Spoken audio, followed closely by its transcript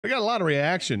I got a lot of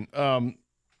reaction. I'm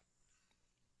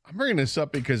bringing this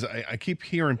up because I keep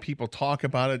hearing people talk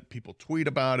about it, people tweet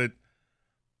about it.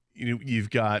 You've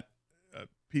got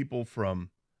people from,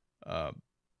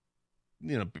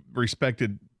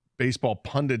 respected baseball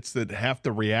pundits that have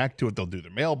to react to it. They'll do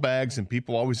their mailbags, and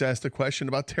people always ask the question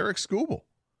about Tarek Skubal.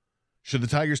 Should the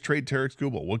Tigers trade Tarek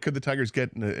Skubal? What could the Tigers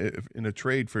get in a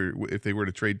trade for if they were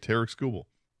to trade Tarek Skubal?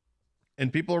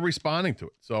 And people are responding to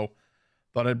it. So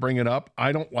thought I'd bring it up.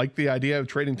 I don't like the idea of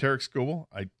trading Tarek Skubal.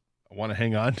 I want to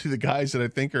hang on to the guys that I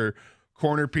think are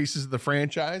corner pieces of the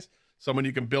franchise, someone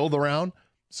you can build around,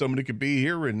 someone who could be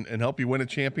here and help you win a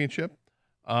championship.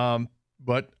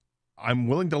 But I'm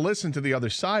willing to listen to the other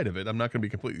side of it. I'm not going to be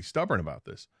completely stubborn about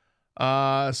this.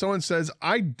 Someone says,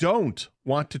 I don't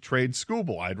want to trade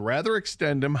Skubal. I'd rather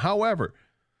extend him. However,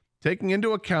 taking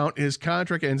into account his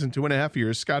contract ends in 2.5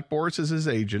 years, Scott Boras is his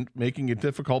agent, making it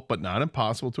difficult but not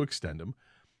impossible to extend him.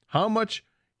 How much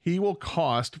he will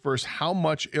cost versus how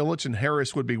much Illich and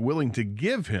Harris would be willing to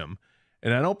give him.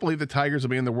 And I don't believe the Tigers will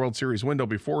be in the World Series window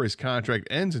before his contract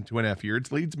ends in 2.5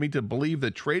 years. Leads me to believe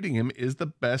that trading him is the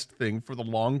best thing for the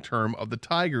long term of the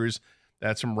Tigers.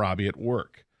 That's from Robbie at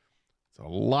work. It's a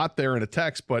lot there in a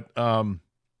text, but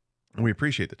we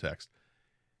appreciate the text.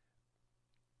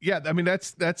 Yeah, I mean,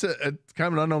 that's a kind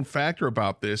of an unknown factor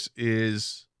about this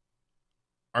is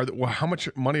how much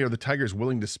money are the Tigers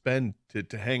willing to spend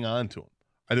to hang on to him?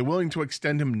 Are they willing to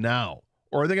extend him now?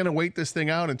 Or are they going to wait this thing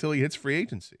out until he hits free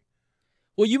agency?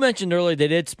 Well, you mentioned earlier they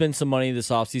did spend some money this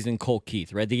offseason, Colt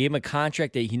Keith, right? They gave him a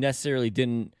contract that he necessarily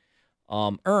didn't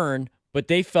earn, but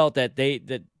they felt that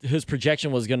his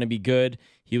projection was going to be good.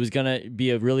 He was going to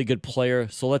be a really good player.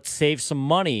 So let's save some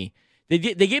money. They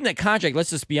gave him that contract,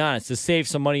 let's just be honest, to save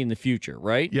some money in the future,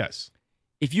 right? Yes.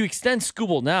 If you extend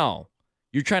Skubal now,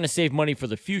 you're trying to save money for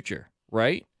the future,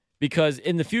 right? Because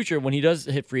in the future, when he does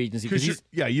hit free agency,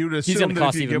 you'd assume he's going to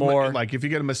cost even more. If you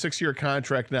get him a 6-year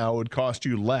contract now, it would cost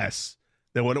you less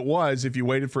than what it was if you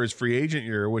waited for his free agent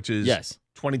year, which is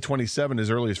 2027,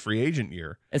 his earliest free agent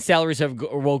year. And salaries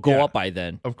will go up by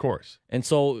then. Of course. And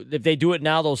so if they do it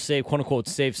now, they'll save, quote unquote,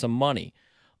 save some money.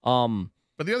 But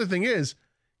the other thing is,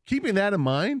 keeping that in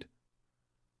mind,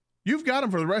 you've got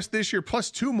him for the rest of this year plus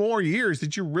 2 more years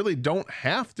that you really don't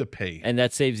have to pay him. And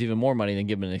that saves even more money than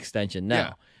giving an extension now.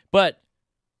 Yeah. But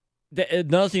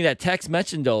another thing that Tex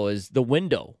mentioned, though, is the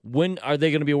window. When are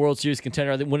they going to be a World Series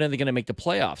contender? When are they going to make the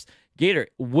playoffs? Gator,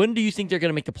 when do you think they're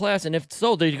going to make the playoffs? And if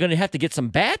so, they're going to have to get some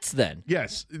bats then.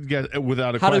 Yes,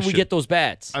 without a question. How do we get those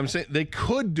bats? I'm saying they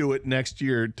could do it next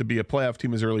year to be a playoff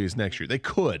team as early as next year. They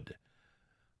could.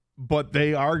 But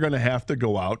they are going to have to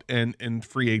go out and in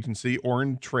free agency or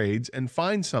in trades and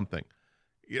find something.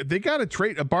 They got to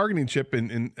trade a bargaining chip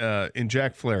in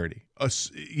Jack Flaherty.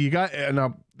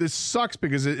 Now this sucks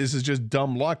because this is just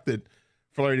dumb luck that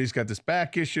Flaherty's got this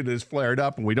back issue that has flared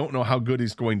up, and we don't know how good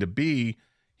he's going to be.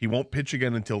 He won't pitch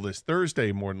again until this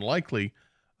Thursday, more than likely,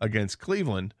 against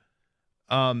Cleveland.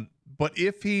 But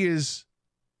if he is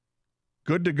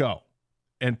good to go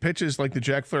and pitches like the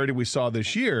Jack Flaherty we saw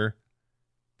this year,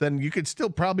 then you could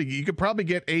probably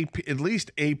get at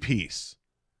least a piece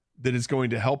that is going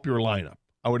to help your lineup,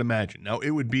 I would imagine. Now,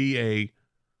 it would be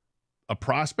a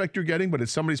prospect you're getting, but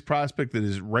it's somebody's prospect that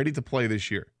is ready to play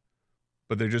this year.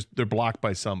 But they're blocked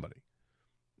by somebody.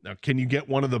 Now, can you get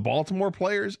one of the Baltimore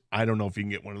players? I don't know if you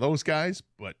can get one of those guys,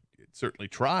 but you'd certainly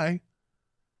try.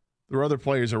 There are other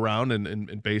players around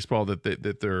in baseball that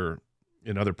they're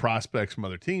in other prospects from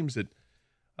other teams that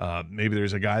maybe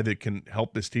there's a guy that can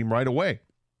help this team right away.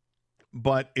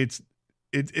 But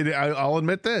I'll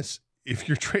admit this. If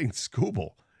you're trading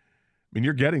Skubal, I mean,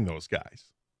 you're getting those guys.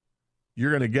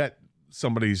 You're going to get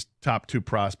somebody's top 2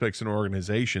 prospects in an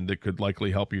organization that could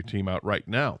likely help your team out right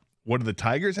now. What do the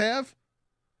Tigers have?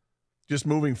 Just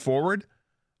moving forward?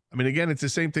 I mean, again, it's the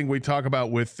same thing we talk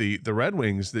about with the Red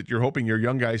Wings, that you're hoping your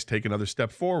young guys take another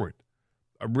step forward.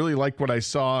 I really liked what I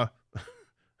saw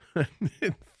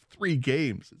in 3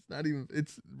 games.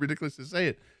 It's ridiculous to say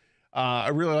it. I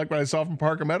really like what I saw from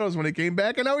Parker Meadows when he came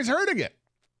back, and now he's hurt again.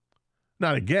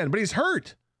 Not again, but he's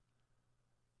hurt,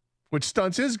 which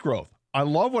stunts his growth. I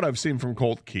love what I've seen from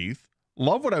Colt Keith.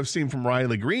 Love what I've seen from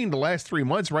Riley Green. The last 3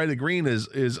 months, Riley Green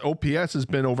his OPS has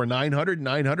been over 900,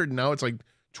 and now it's like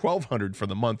 1,200 for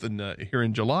the month here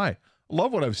in July.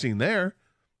 Love what I've seen there.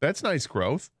 That's nice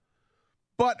growth.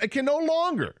 But I can no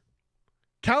longer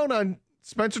count on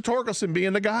Spencer Torkelson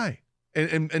being the guy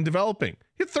and developing.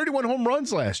 He had 31 home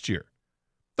runs last year.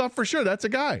 Thought for sure that's a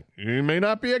guy. He may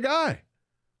not be a guy.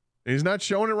 He's not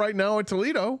showing it right now at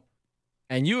Toledo.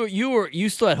 And you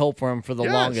still had hope for him for the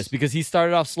longest because he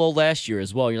started off slow last year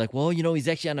as well. You're like, well, he's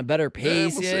actually on a better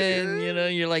pace,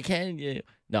 and you're like, hey,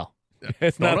 No,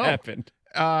 it's not happened.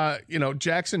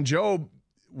 Jackson Jobe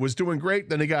was doing great.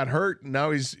 Then he got hurt. And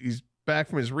now he's back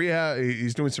from his rehab.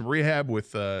 He's doing some rehab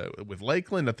with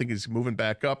Lakeland. I think he's moving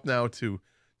back up now to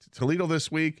Toledo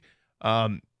this week.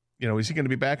 Is he going to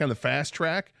be back on the fast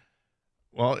track?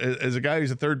 Well, as a guy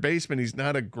who's a third baseman, he's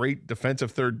not a great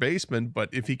defensive third baseman, but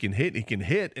if he can hit, he can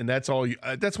hit, and that's all.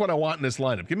 That's what I want in this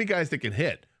lineup. Give me guys that can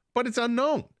hit, but it's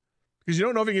unknown because you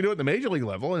don't know if he can do it at the major league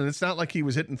level, and it's not like he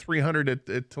was hitting 300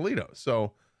 at Toledo,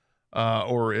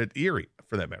 or at Erie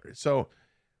for that matter. So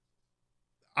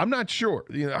I'm not sure.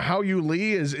 How Yu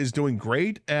Lee is doing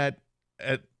great at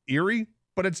Erie,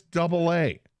 but it's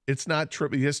Double-A. It's not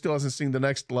triple. He still hasn't seen the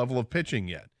next level of pitching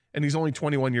yet, and he's only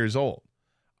 21 years old.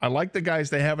 I like the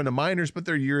guys they have in the minors, but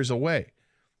they're years away.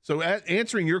 So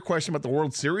answering your question about the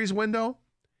World Series window,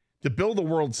 to build a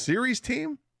World Series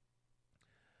team,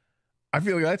 I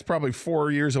feel like that's probably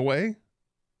 4 years away,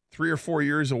 3 or 4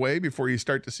 years away before you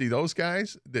start to see those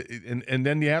guys. And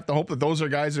then you have to hope that those are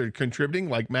guys that are contributing,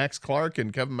 like Max Clark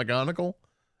and Kevin McGonigal,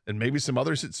 and maybe some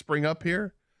others that spring up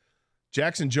here.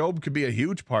 Jackson Jobe could be a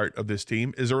huge part of this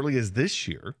team as early as this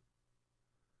year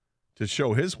to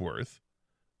show his worth.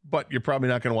 But you're probably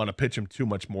not going to want to pitch him too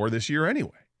much more this year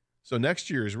anyway. So next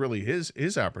year is really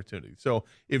his opportunity. So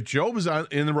if Jobe is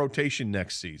in the rotation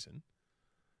next season,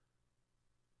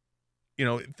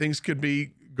 things could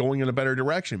be going in a better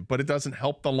direction, but it doesn't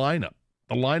help the lineup.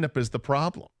 The lineup is the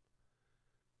problem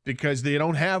because they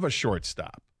don't have a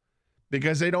shortstop,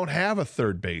 because they don't have a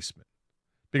third baseman,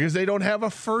 because they don't have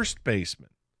a first baseman.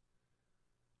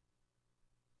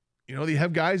 They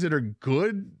have guys that are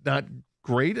good, not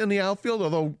great in the outfield,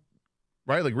 although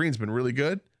Riley Green's been really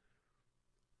good.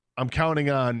 I'm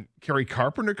counting on Kerry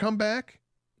Carpenter come back.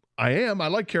 I am. I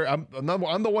like Kerry. I'm the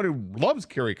one who loves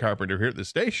Kerry Carpenter here at the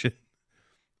station.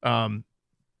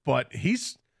 But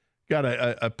he's got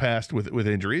a past with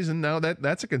injuries, and now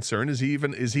that's a concern. Is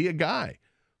he a guy?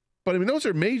 But I mean, those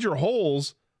are major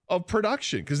holes of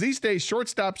production because these days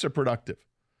shortstops are productive,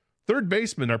 third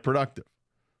basemen are productive.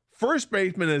 First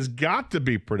baseman has got to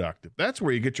be productive. That's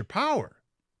where you get your power.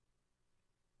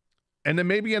 And then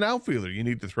maybe an outfielder you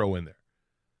need to throw in there.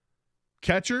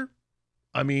 Catcher,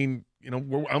 I mean,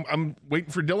 I'm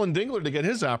waiting for Dylan Dingler to get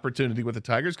his opportunity with the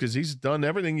Tigers because he's done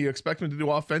everything you expect him to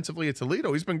do offensively at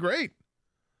Toledo. He's been great.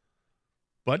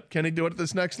 But can he do it at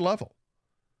this next level?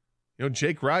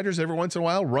 Jake Rogers every once in a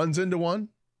while runs into one.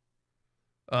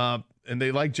 And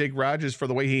they like Jake Rogers for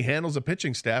the way he handles a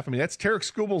pitching staff. I mean, that's Tarek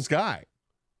Skubal's guy.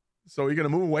 So you're going to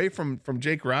move away from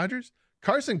Jake Rogers?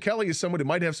 Carson Kelly is someone who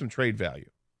might have some trade value.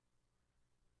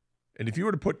 And if you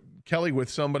were to put Kelly with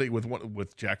somebody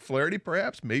with Jack Flaherty,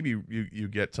 perhaps maybe you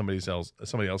get somebody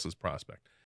else's prospect.